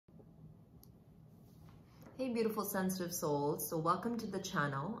Hey beautiful sensitive souls, so welcome to the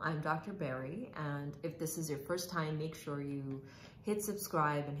channel. I'm Dr. Beri, and if this is your first time, make sure you hit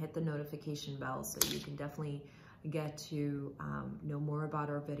subscribe and hit the notification bell so you can definitely get to know more about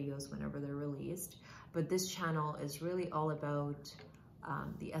our videos whenever they're released. But this channel is really all about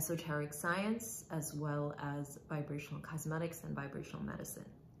the esoteric science as well as vibrational cosmetics and vibrational medicine.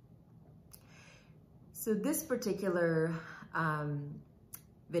 So this particular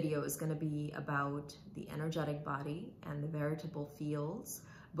video is going to be about the energetic body and the veritable fields,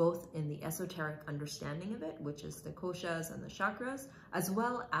 both in the esoteric understanding of it, which is the koshas and the chakras, as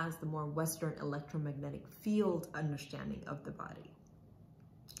well as the more Western electromagnetic field understanding of the body.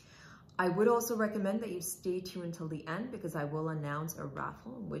 I would also recommend that you stay tuned until the end because I will announce a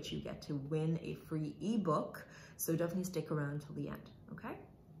raffle in which you get to win a free ebook. So definitely stick around till the end, okay?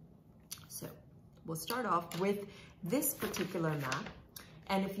 So we'll start off with this particular map.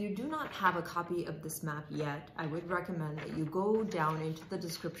 And if you do not have a copy of this map yet, I would recommend that you go down into the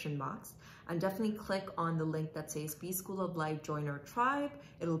description box and definitely click on the link that says B School of Life, join our tribe.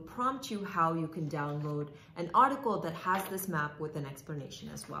 It'll prompt you how you can download an article that has this map with an explanation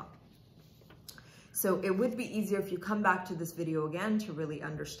as well. So it would be easier if you come back to this video again to really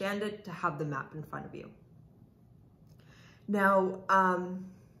understand it, to have the map in front of you. Now,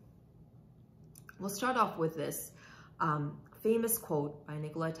 we'll start off with this famous quote by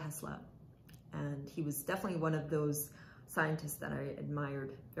Nikola Tesla, and he was definitely one of those scientists that I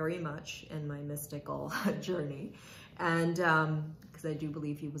admired very much in my mystical journey, and because I do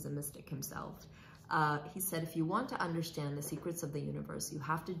believe he was a mystic himself. He said, if you want to understand the secrets of the universe, you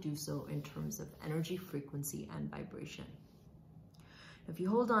have to do so in terms of energy, frequency, and vibration. If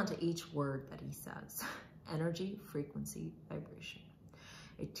you hold on to each word that he says, energy, frequency, vibration,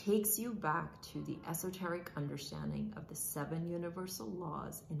 it takes you back to the esoteric understanding of the 7 universal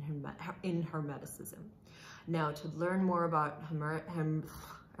laws in Hermeticism. Now, to learn more about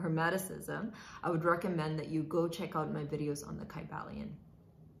Hermeticism, I would recommend that you go check out my videos on the Kybalion.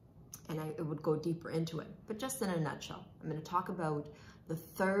 And it would go deeper into it. But just in a nutshell, I'm going to talk about the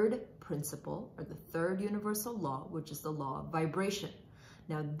 3rd principle, or the 3rd universal law, which is the law of vibration.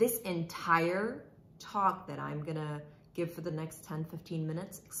 Now, this entire talk that I'm going to give for the next 10-15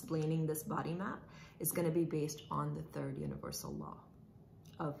 minutes explaining this body map is going to be based on the 3rd universal law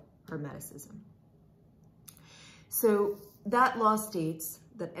of Hermeticism. So that law states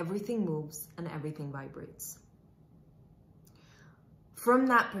that everything moves and everything vibrates. From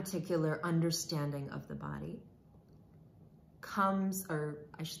that particular understanding of the body comes, or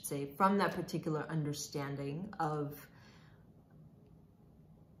I should say, from that particular understanding of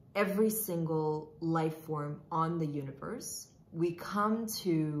every single life form on the universe, we come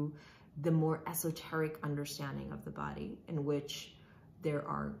to the more esoteric understanding of the body, in which they're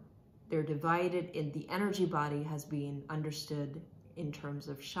divided in the energy body has been understood in terms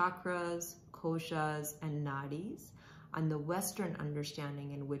of chakras, koshas, and nadis, and the Western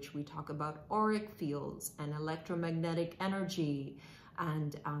understanding in which we talk about auric fields and electromagnetic energy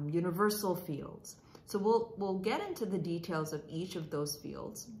and universal fields. So we'll get into the details of each of those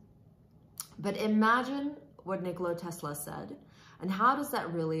fields, but imagine what Nikola Tesla said, and how does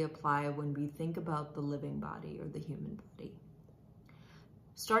that really apply when we think about the living body or the human body?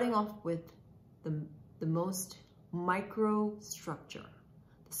 Starting off with the most micro structure,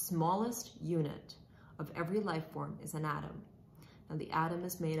 the smallest unit of every life form is an atom. Now the atom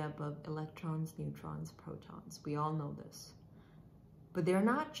is made up of electrons, neutrons, protons. We all know this. But they're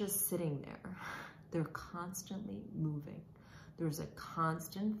not just sitting there. They're constantly moving. There's a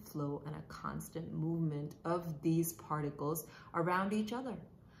constant flow and a constant movement of these particles around each other.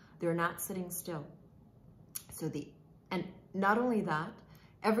 They're not sitting still. And not only that,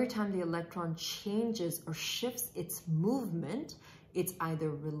 every time the electron changes or shifts its movement, it's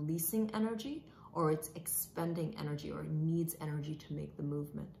either releasing energy or it's expending energy, or needs energy to make the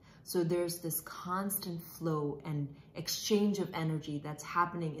movement. So there's this constant flow and exchange of energy that's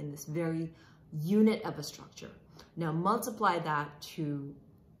happening in this very unit of a structure. Now multiply that to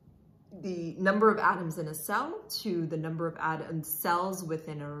the number of atoms in a cell, to the number of cells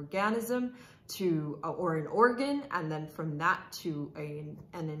within an organism, or an organ, and then from that to an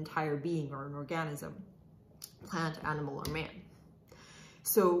entire being or an organism, plant, animal, or man.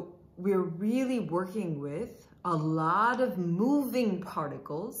 So we're really working with a lot of moving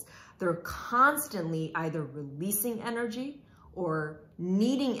particles. They're constantly either releasing energy or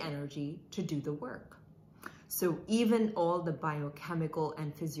needing energy to do the work. So even all the biochemical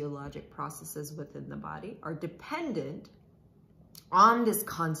and physiologic processes within the body are dependent on this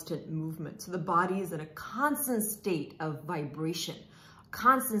constant movement. So the body is in a constant state of vibration, a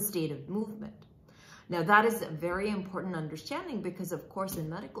constant state of movement. Now, that is a very important understanding because, of course, in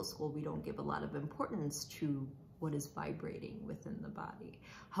medical school, we don't give a lot of importance to what is vibrating within the body.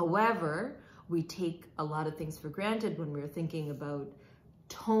 However, we take a lot of things for granted when we're thinking about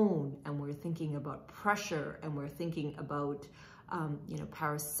tone, and we're thinking about pressure, and we're thinking about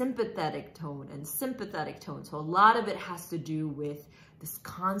parasympathetic tone and sympathetic tone. So a lot of it has to do with this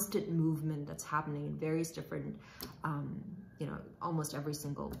constant movement that's happening in various different, almost every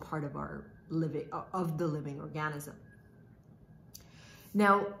single part of our the living organism.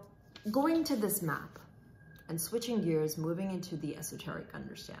 Now, going to this map and switching gears, moving into the esoteric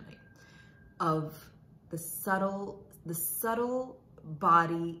understanding of the subtle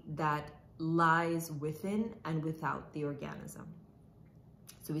body that lies within and without the organism.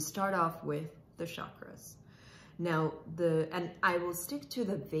 So we start off with the chakras. Now, and I will stick to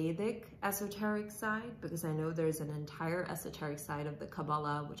the Vedic esoteric side because I know there's an entire esoteric side of the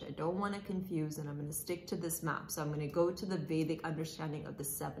Kabbalah, which I don't want to confuse, and I'm going to stick to this map. So I'm going to go to the Vedic understanding of the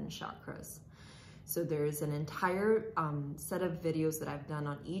 7 chakras. So there's an entire set of videos that I've done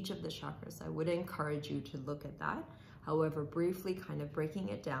on each of the chakras. I would encourage you to look at that. However, briefly kind of breaking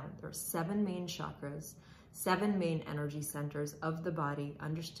it down, there are 7 main chakras, 7 main energy centers of the body,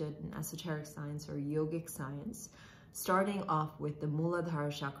 understood in esoteric science or yogic science, starting off with the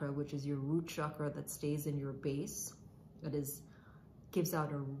Muladhara chakra, which is your root chakra that stays in your base. That gives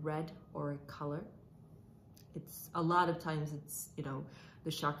out a red auric color. It's a lot of times it's,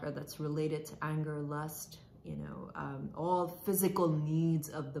 the chakra that's related to anger, lust, all physical needs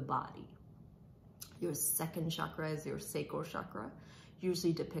of the body. Your second chakra is your sacral chakra,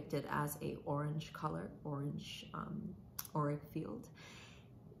 usually depicted as a orange color, orange auric field.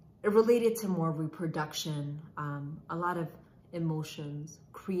 Related to more reproduction, a lot of emotions,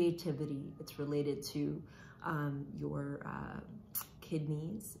 creativity. It's related to your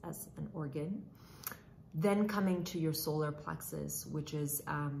kidneys as an organ. Then coming to your solar plexus, which is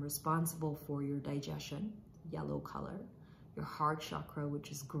responsible for your digestion, yellow color. Your heart chakra, which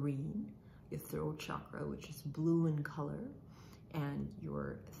is green. Your throat chakra, which is blue in color. And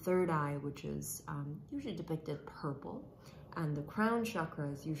your third eye, which is usually depicted purple. And the crown chakra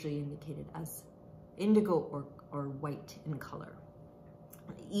is usually indicated as indigo or white in color.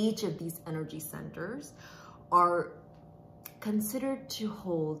 Each of these energy centers are considered to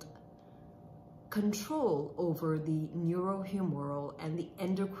hold control over the neurohumoral and the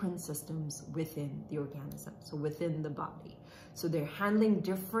endocrine systems within the organism, so within the body. So they're handling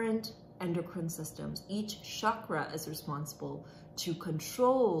different endocrine systems. Each chakra is responsible to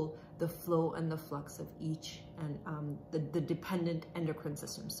control the flow and the flux of each and the dependent endocrine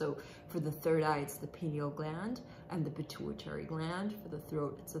system. So for the third eye, it's the pineal gland and the pituitary gland. For the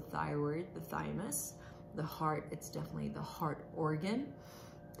throat, it's the thyroid, the thymus. The heart, it's definitely the heart organ.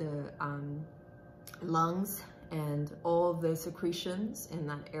 The lungs and all the secretions in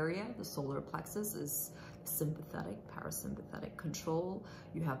that area. The solar plexus is sympathetic, parasympathetic control.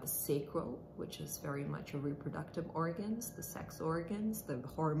 You have the sacral, which is very much your reproductive organs, the sex organs, the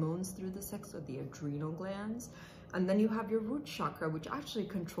hormones through the sex, or the adrenal glands. And then you have your root chakra, which actually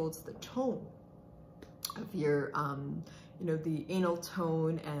controls the tone of your, the anal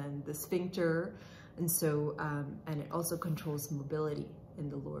tone and the sphincter. And so, and it also controls mobility in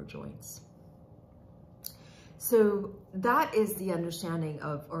the lower joints. So that is the understanding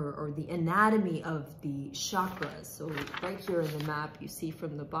of, or the anatomy of the chakras. So right here in the map, you see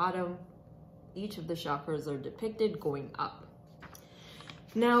from the bottom, each of the chakras are depicted going up.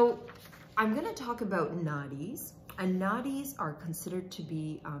 Now, I'm going to talk about nadis, and nadis are considered to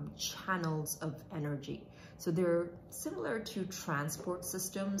be channels of energy. So they're similar to transport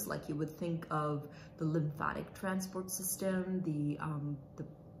systems, like you would think of the lymphatic transport system, the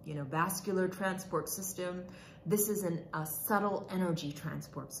vascular transport system. This is a subtle energy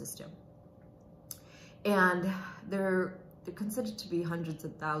transport system. And they're considered to be hundreds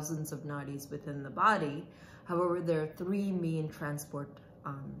of thousands of nadis within the body. However, there are 3 main transport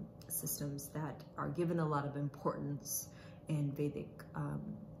systems that are given a lot of importance in Vedic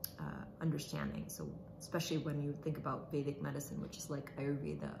understanding. So especially when you think about Vedic medicine, which is like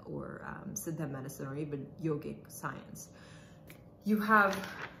Ayurveda or Siddha medicine or even yogic science. You have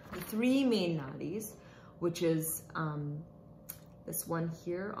the 3 main nadis, which is this one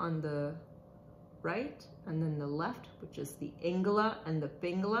here on the right, and then the left, which is the Ingala and the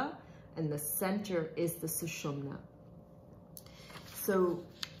Pingala, and the center is the Sushumna. So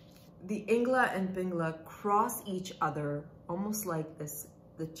the Ingala and Pingala cross each other, almost like this,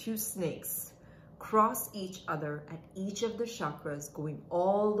 the 2 snakes cross each other at each of the chakras, going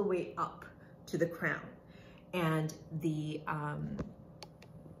all the way up to the crown. And the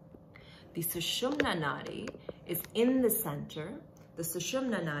The Sushumna Nadi is in the center. The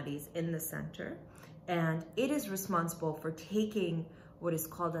Sushumna Nadi is in the center, and it is responsible for taking what is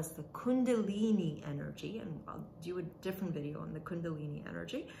called as the Kundalini energy, and I'll do a different video on the Kundalini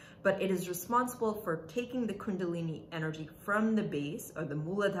energy, but it is responsible for taking the Kundalini energy from the base, or the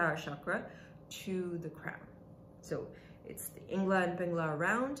Muladhara chakra, to the crown. So it's the Ingla and Pingla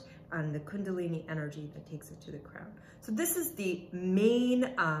around, and the Kundalini energy that takes it to the crown. So this is the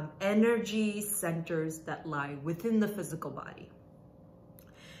main energy centers that lie within the physical body.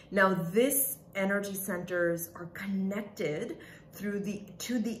 Now, this energy centers are connected to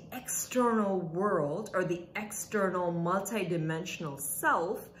the external world, or the external multidimensional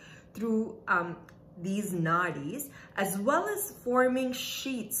self, through these nadis, as well as forming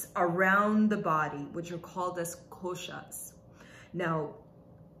sheets around the body, which are called as koshas. Now,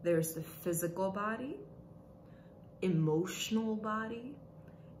 there's the physical body, emotional body,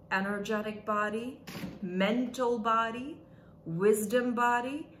 energetic body, mental body, wisdom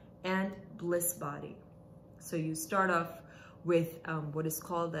body, and bliss body. So you start off with what is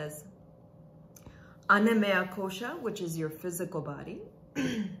called as Annamaya Kosha, which is your physical body.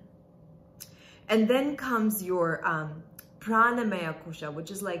 And then comes your Pranamaya Kosha,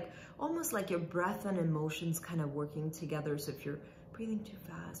 which is like almost like your breath and emotions kind of working together. So if you're breathing too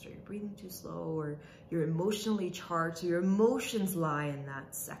fast, or you're breathing too slow, or you're emotionally charged, so your emotions lie in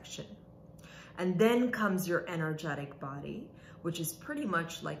that section. And then comes your energetic body, which is pretty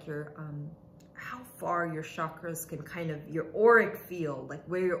much like your how far your chakras can kind of, your auric field, like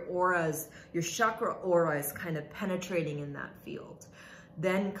where your auras, your chakra aura is kind of penetrating in that field.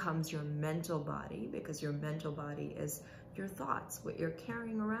 Then comes your mental body, because your mental body is your thoughts, what you're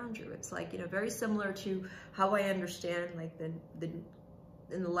carrying around you. It's like, you know, very similar to how I understand, like in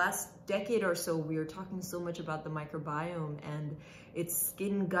the last decade or so, we were talking so much about the microbiome and its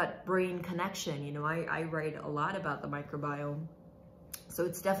skin-gut-brain connection. You know, I write a lot about the microbiome. So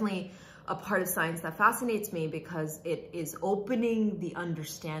it's definitely a part of science that fascinates me, because it is opening the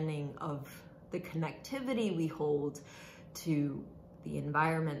understanding of the connectivity we hold to the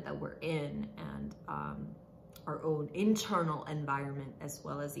environment that we're in, and our own internal environment, as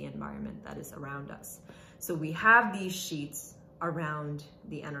well as the environment that is around us. So we have these sheets around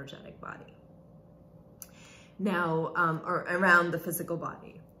the energetic body. Now, or around the physical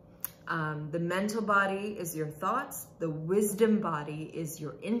body. The mental body is your thoughts, the wisdom body is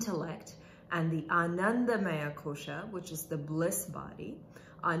your intellect, and the Anandamaya Kosha, which is the bliss body.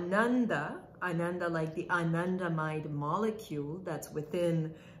 Ananda like the anandamide molecule that's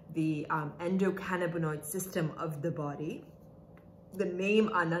within the endocannabinoid system of the body. The name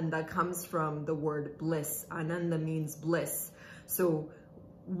Ananda comes from the word bliss. Ananda means bliss. So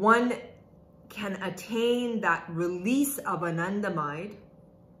one can attain that release of anandamide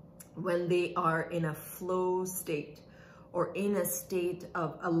when they are in a flow state, or in a state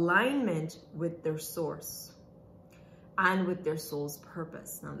of alignment with their source and with their soul's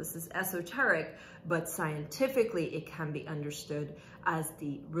purpose. Now, this is esoteric, but scientifically it can be understood as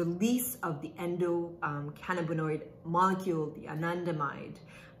the release of the endocannabinoid molecule, the anandamide,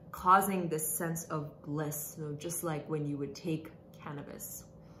 causing this sense of bliss, you know, just like when you would take cannabis.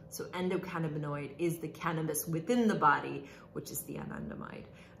 So endocannabinoid is the cannabis within the body, which is the anandamide.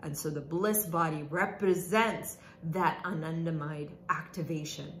 And so the bliss body represents that anandamide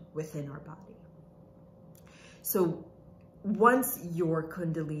activation within our body. So once your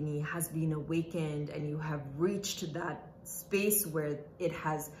Kundalini has been awakened and you have reached that space where it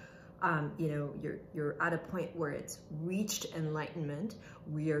has, you know, you're at a point where it's reached enlightenment,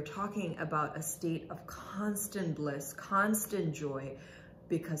 we are talking about a state of constant bliss, constant joy,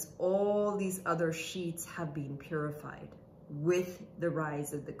 because all these other sheets have been purified with the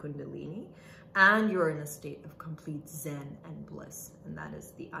rise of the Kundalini, and you're in a state of complete Zen and bliss, and that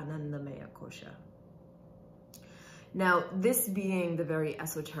is the Anandamaya Kosha. Now, this being the very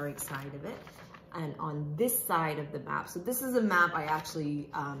esoteric side of it, and on this side of the map, so this is a map I actually,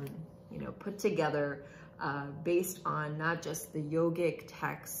 you know, put together based on not just the yogic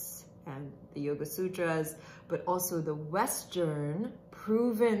texts and the Yoga Sutras, but also the Western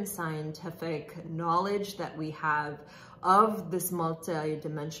proven scientific knowledge that we have of this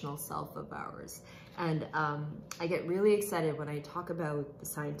multi-dimensional self of ours. And I get really excited when I talk about the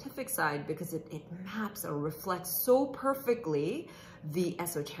scientific side, because it maps or reflects so perfectly the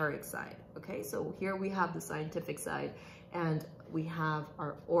esoteric side. Okay, so here we have the scientific side, and we have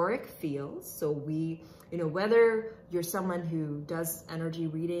our auric fields. So we, you know, whether you're someone who does energy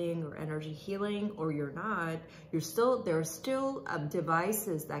reading or energy healing or you're not, there are still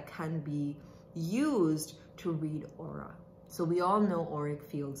devices that can be used to read aura. So we all know auric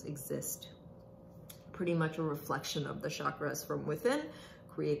fields exist. Pretty much a reflection of the chakras from within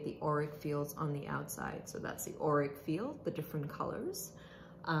create the auric fields on the outside. So that's the auric field, the different colors.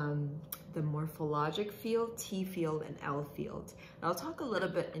 The morphologic field, T field, and L field. And I'll talk a little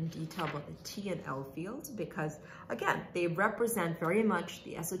bit in detail about the T and L fields because, again, they represent very much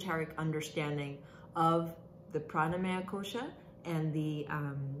the esoteric understanding of the pranamaya kosha and the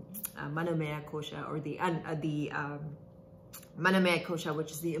manomaya kosha, or the manomaya kosha,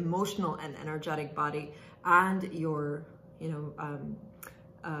 which is the emotional and energetic body, and your,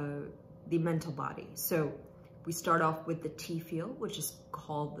 the mental body. So we start off with the T field, which is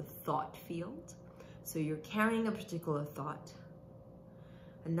called the thought field. So you're carrying a particular thought,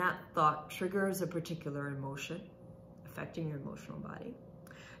 and that thought triggers a particular emotion affecting your emotional body.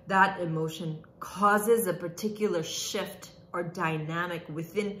 That emotion causes a particular shift or dynamic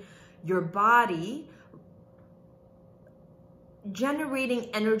within your body, generating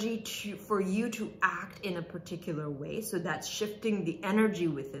energy for you to act in a particular way. So that's shifting the energy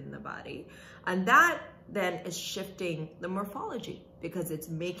within the body. And that then is shifting the morphology, because it's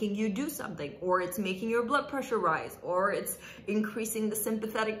making you do something, or it's making your blood pressure rise, or it's increasing the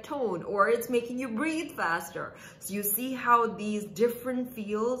sympathetic tone, or it's making you breathe faster. So you see how these different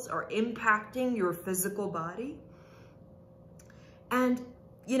fields are impacting your physical body. And,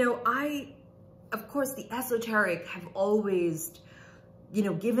 of course, the esoteric have always,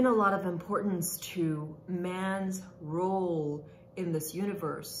 given a lot of importance to man's role in this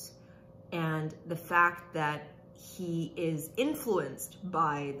universe, and the fact that he is influenced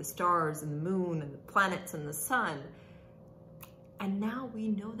by the stars and the moon and the planets and the sun. And now we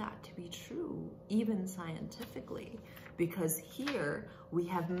know that to be true, even scientifically, because here we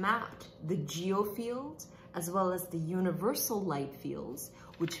have mapped the geofields as well as the universal light fields,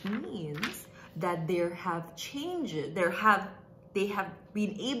 which means that they have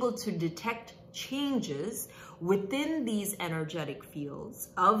been able to detect changes within these energetic fields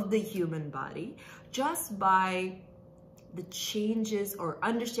of the human body just by the changes, or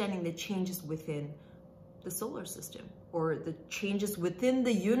understanding the changes within the solar system, or the changes within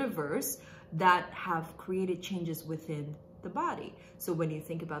the universe that have created changes within the body. So when you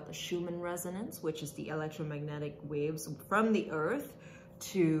think about the Schumann resonance, which is the electromagnetic waves from the earth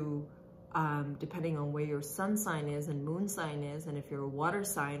to depending on where your sun sign is and moon sign is, and if you're a water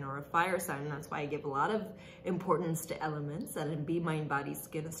sign or a fire sign, that's why I give a lot of importance to elements. And in Be Mind Body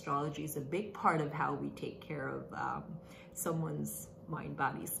Skin astrology is a big part of how we take care of someone's mind,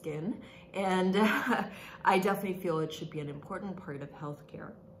 body, skin. And I definitely feel it should be an important part of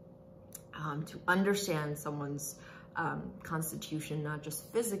healthcare to understand someone's constitution, not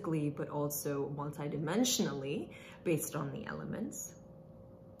just physically, but also multidimensionally based on the elements,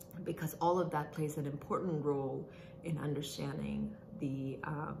 because all of that plays an important role in understanding the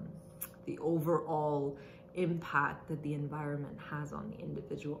overall impact that the environment has on the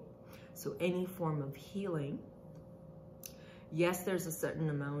individual. So any form of healing, yes, there's a certain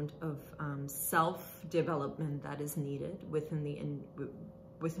amount of self-development that is needed within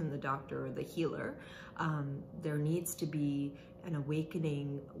the doctor or the healer. There needs to be an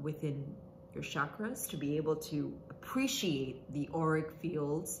awakening within your chakras to be able to appreciate the auric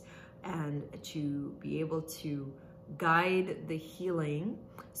fields and to be able to guide the healing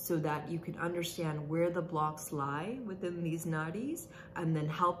so that you can understand where the blocks lie within these nadis, and then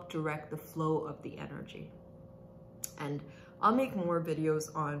help direct the flow of the energy. And I'll make more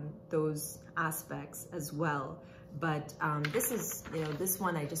videos on those aspects as well. But this is, this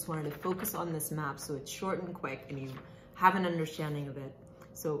one, I just wanted to focus on this map so it's short and quick and you have an understanding of it.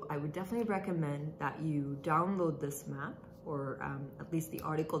 So I would definitely recommend that you download this map, or at least the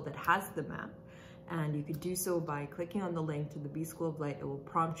article that has the map. And you could do so by clicking on the link to the B School of Light. It will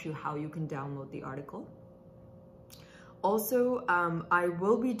prompt you how you can download the article. Also, I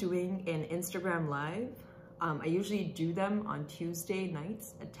will be doing an Instagram Live. I usually do them on Tuesday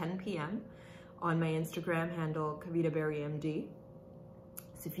nights at 10 p.m. on my Instagram handle, Kavita Beri MD.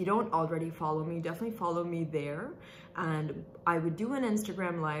 So if you don't already follow me, definitely follow me there. And I would do an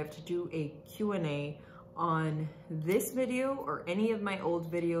Instagram Live to do a Q&A on this video or any of my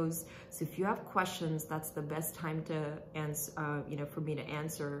old videos. So if you have questions, that's the best time to answer, for me to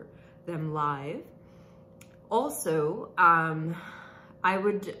answer them live. Also,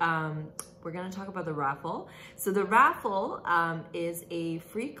 we're going to talk about the raffle. So the raffle is a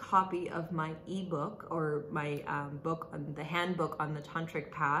free copy of my ebook, or my book, the handbook on the tantric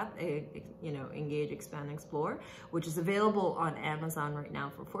path, Engage, Expand, Explore, which is available on Amazon right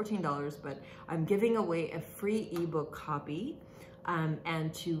now for $14, but I'm giving away a free ebook copy.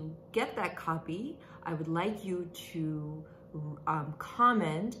 And to get that copy, I would like you to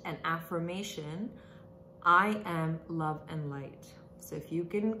comment an affirmation, I am love and light. So if you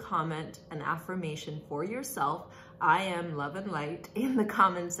can comment an affirmation for yourself, I am love and light, in the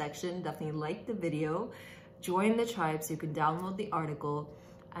comment section, definitely like the video, join the tribe so you can download the article,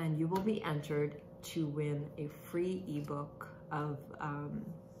 and you will be entered to win a free ebook of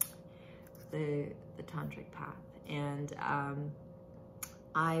the Tantric Path. And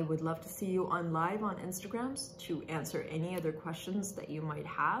I would love to see you on live on Instagrams to answer any other questions that you might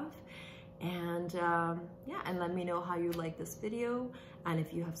have. And yeah, and let me know how you like this video. And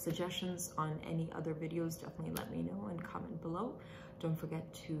if you have suggestions on any other videos, definitely let me know and comment below. Don't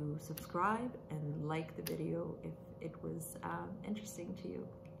forget to subscribe and like the video if it was interesting to you.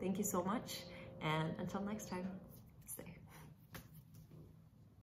 Thank you so much, and until next time.